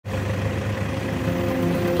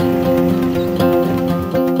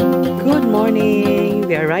morning.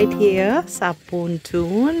 We are right here sa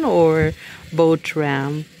pontoon or boat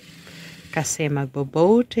ramp. Kasi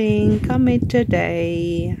magbo-boating kami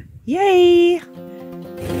today. Yay!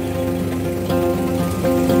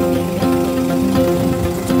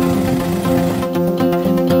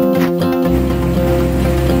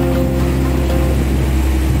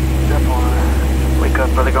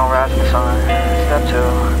 Brother gonna rise in the sun. Step 2,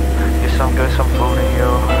 get some good, some food in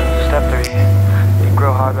you. Step 3, you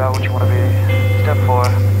grow hard about what you wanna be. Step 4,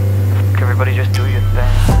 everybody just do your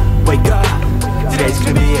thing. Wake up, today's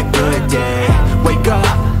gonna be a good day. Wake up,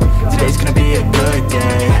 today's gonna be a good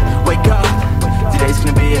day. Wake up, today's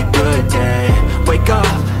gonna be a good day. Wake up,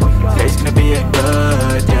 today's gonna be a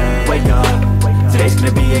good day. Wake up, today's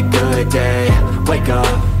gonna be a good day. Wake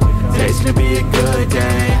up, today's gonna be a good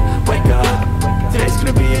day. Wake up. Today's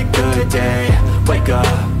gonna be a good day. Wake up.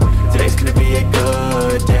 Today's gonna be a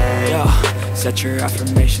good day. Yo, set your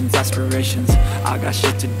affirmations, aspirations. I got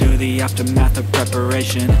shit to do, the aftermath of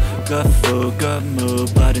preparation. Good food, good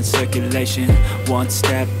mood, blood in circulation. One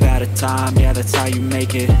step at a time, yeah, that's how you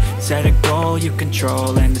make it. Set a goal you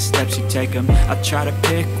control and the steps you take them. I try to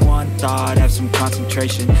pick one thought, have some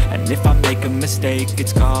concentration. And if I make a mistake,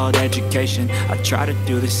 it's called education. I try to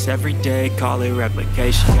do this every day, call it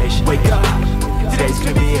replication. Wake up. Today's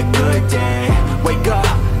gonna be a good day. Wake up.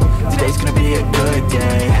 Today's gonna be a good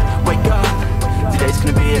day. Wake up. Today's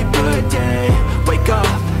gonna be a good day. Wake up.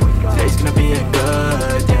 Today's gonna be a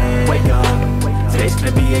good day. Wake up. Today's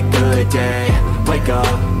gonna be a good day. Wake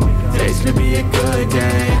up. Today's gonna be a good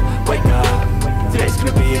day. Wake up. Today's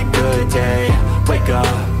gonna be a good day. Wake up.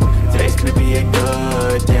 Today's gonna be a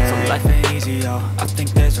good day. So life ain't easy, yo. I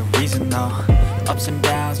think there's a reason, though. Ups and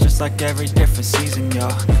downs, just like every different season, yo.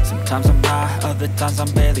 Sometimes I'm high, other times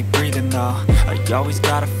I'm barely breathing, though. You always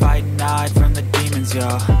gotta fight and hide from the demons,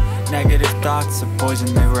 yo. Negative thoughts are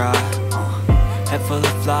poison, they rot. Head full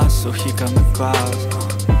of flies, so here come the clouds.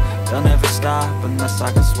 They'll never stop unless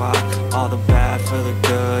I can swap all the bad for the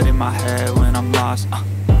good in my head when I'm lost.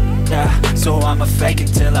 Yeah, so I'ma fake it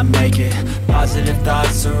till I make it. Positive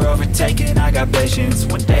thoughts are overtaken, I got patience.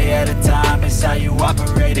 One day at a time is how you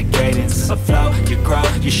operate a cadence. A flow, you grow,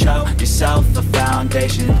 you show yourself a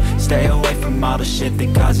foundation. Stay away from all the shit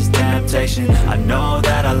that causes temptation. I know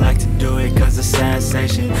that I like to do it cause it's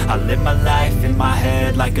sensation. I live my life in my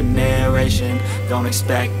head like a narration. Don't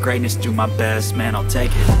expect greatness, do my best, man, I'll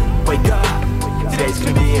take it. Wake up, today's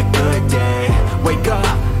gonna be a good day. Wake up.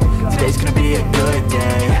 Today's gonna be a good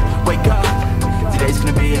day. Wake up. Today's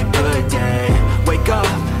gonna be a good day. Wake up.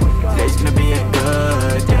 Today's gonna be a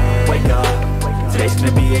good day. Wake up. Today's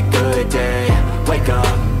gonna be a good day. Wake up.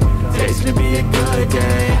 Today's gonna be a good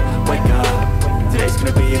day. Wake up. Today's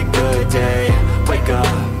gonna be a good day. Wake up.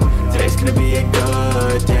 Today's gonna be a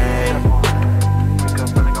good day. Wake up,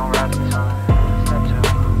 brother gonna rise in the sun. Step 2,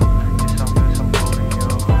 get some good, some food in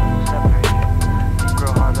you. Step 3, you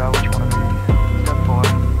grow hard about what you wanna be. Step 4,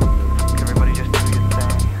 everybody just do your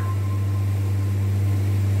thing.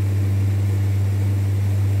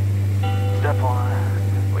 Step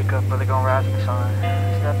 1, wake up, brother gonna rise in the sun.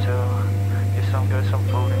 Step 2, get some good, some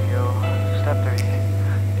food in you. Step 3,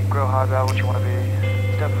 you grow hard about what you wanna be.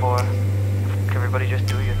 Step 4, everybody just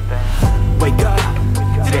do your thing. Wake up,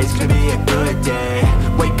 today's gonna be a good day.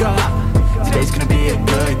 Wake up, today's gonna be a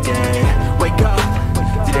good day. Wake up,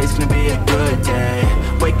 today's gonna be a good day.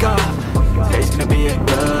 Wake up, today's gonna be a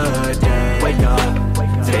good day. Wake up,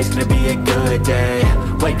 today's gonna be a good day.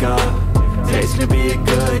 Wake up, today's gonna be a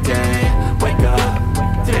good day. Wake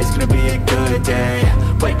up, today's gonna be a good day.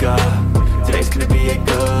 Wake up, today's gonna be a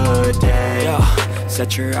good day. Yo,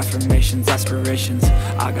 set your affirmations, aspirations.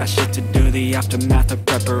 I got shit to do, the aftermath of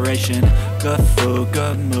preparation. Good food,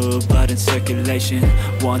 good mood, blood in circulation.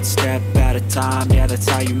 One step at a time, yeah, that's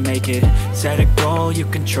how you make it. Set a goal you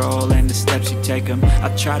control and the steps you take them. I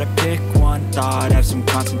try to pick one thought, have some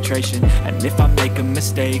concentration. And if I make a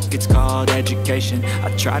mistake, it's called education.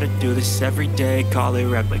 I try to do this every day, call it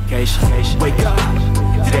replication. Wake up,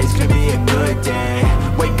 today's gonna be a good day.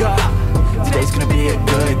 Wake up, today's gonna be a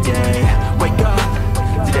good day. Wake up,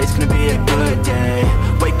 today's gonna be a good day.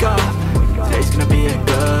 Wake up, today's gonna be a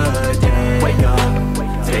good day. Wake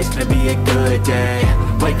up, today's gonna be a good day.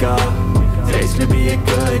 Wake up, today's gonna be a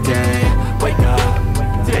good day. Wake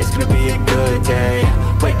up, today's gonna be a good day.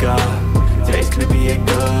 Wake up, today's gonna be a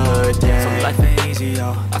good day. So life ain't easy,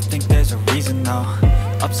 yo. I think there's a reason, though.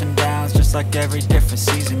 Ups and downs, just like every different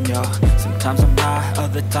season, yo. Sometimes I'm high,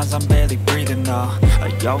 other times I'm barely breathing, though.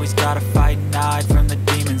 You always gotta fight and hide from the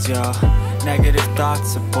demons, yo. Negative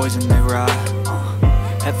thoughts are poison, they rot.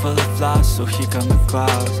 Head full of flies, so here come the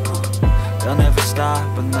clouds. they'll never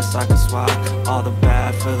stop unless I can swap all the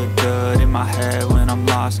bad for the good in my head when I'm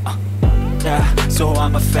lost. Yeah, so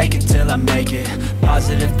I'ma fake it till I make it.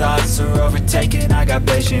 Positive thoughts are overtaken, I got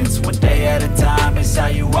patience. One day at a time is how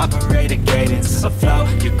you operate a cadence. A flow,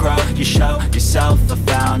 you grow, you show yourself a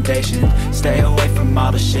foundation. Stay away from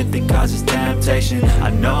all the shit that causes temptation. I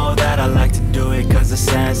know that I like to do it cause it's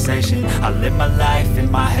sensation. I live my life in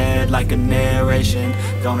my head like a narration.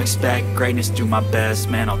 Don't expect greatness, do my best,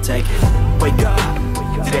 man, I'll take it. Wake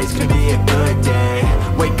up, today's gonna be a good day.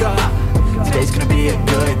 Wake up, today's gonna be a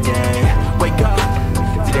good day. Wake up,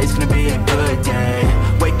 today's gonna be a good day.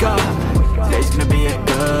 Wake up, today's gonna be a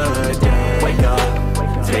good day. Wake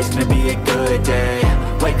up, today's gonna be a good day.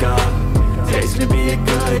 Wake up, today's gonna be a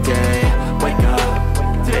good day. Wake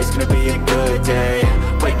up, today's gonna be a good day.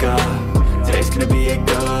 Wake up, today's gonna be a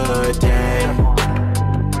good day.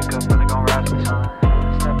 Wake up, really gonna rise to the sun.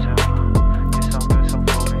 Step 2, get some good, some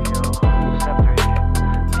food in you. Step 3,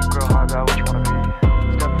 think real hard about what you wanna be.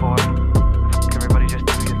 Step 4, everybody just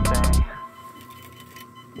do your thing.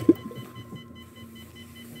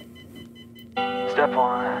 Step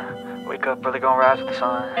 1, wake up, really gonna rise with the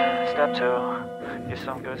sun. Step 2, get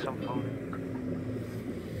some good, some food.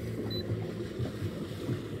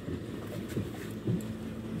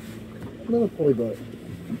 Another polyboat.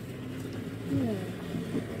 Yeah.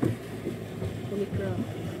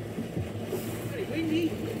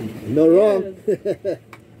 Windy. Not wrong.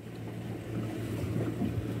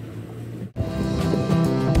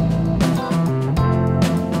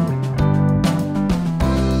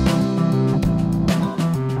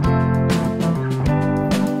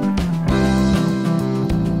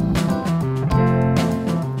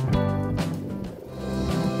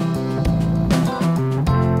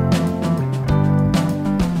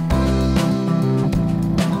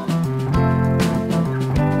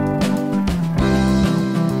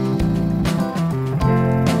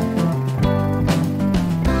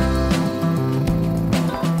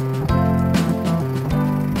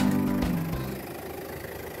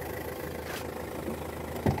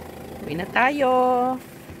 Uwi na tayo.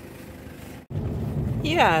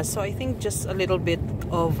 Yeah, so I think just a little bit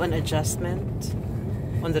of an adjustment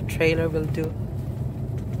on the trailer will do.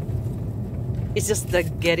 It's just the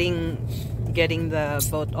getting the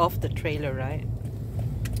boat off the trailer, right?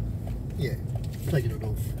 Yeah, taking it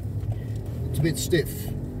off. It's a bit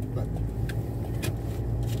stiff, but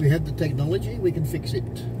we have the technology, we can fix it.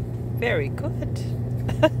 Very good.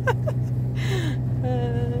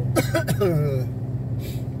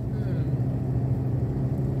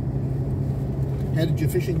 How did your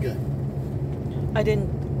fishing go? I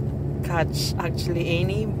didn't catch actually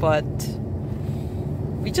any, but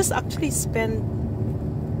we just actually spent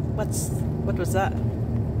what was that?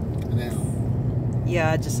 An hour.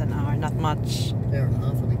 Yeah, just an hour, not much. Hour and a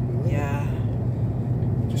half, I think we were. Yeah.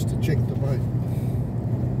 Just to check the boat.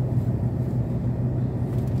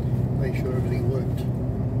 Make sure everything worked.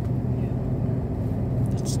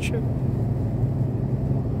 That's true.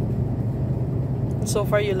 So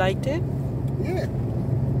far you liked it? Yeah.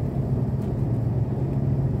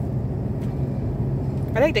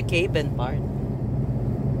 I like the cabin part.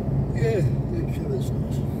 Yeah, that's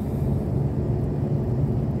nice.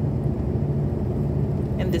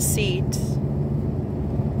 And the seat,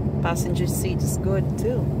 passenger seat is good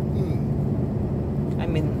too. I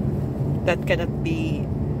mean, that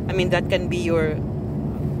can be your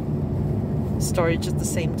storage at the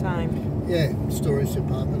same time. Yeah, storage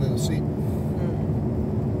department and a seat.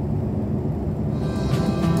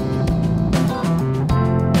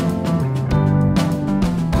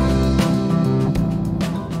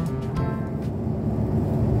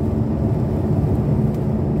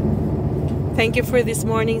 Thank you for this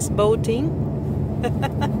morning's boating.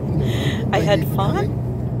 I had fun.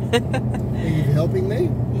 Thank you for helping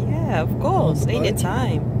me. Yeah, of course.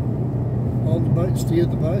 Anytime. Hold the boat, steer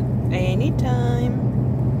the boat. Anytime.